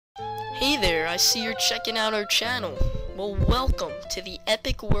Hey there, I see you're checking out our channel. Well, welcome to the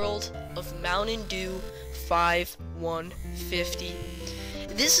epic world of mountaindew5150.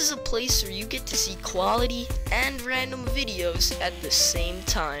 This is a place where you get to see quality and random videos at the same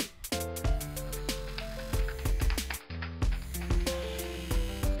time.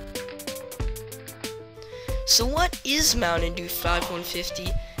 So what is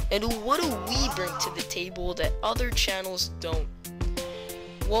mountaindew5150, and what do we bring to the table that other channels don't?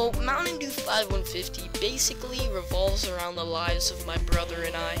 Well, mountaindew5150 basically revolves around the lives of my brother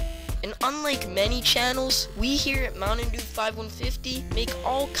and I. And unlike many channels, we here at mountaindew5150 make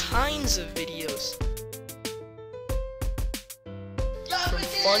all kinds of videos. From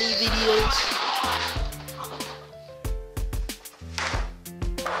funny videos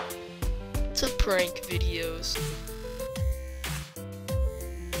to prank videos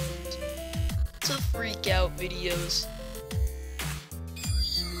to freak out videos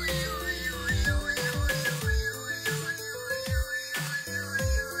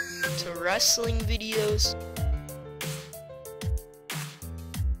to wrestling videos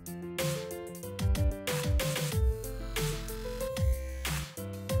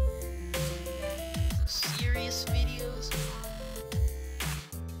serious videos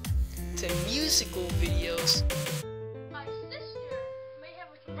to musical videos. My sister may have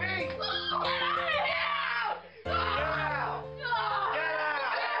a ring.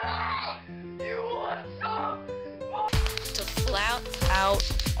 You want some? To flat out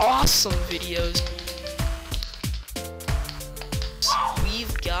awesome videos.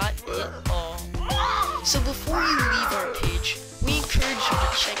 We've got it all. So before you leave our page, we encourage you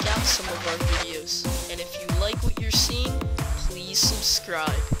to check out some of our videos. And if you like what you're seeing, please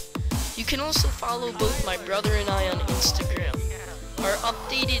subscribe. You can also follow both my brother and I on Instagram. Our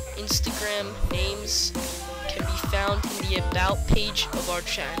updated Instagram names can be found in the About page of our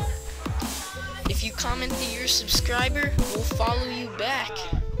channel. If you comment that you're a subscriber, we'll follow you back.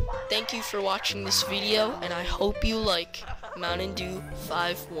 Thank you for watching this video, and I hope you like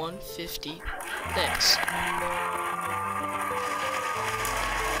mountaindew5150. Thanks.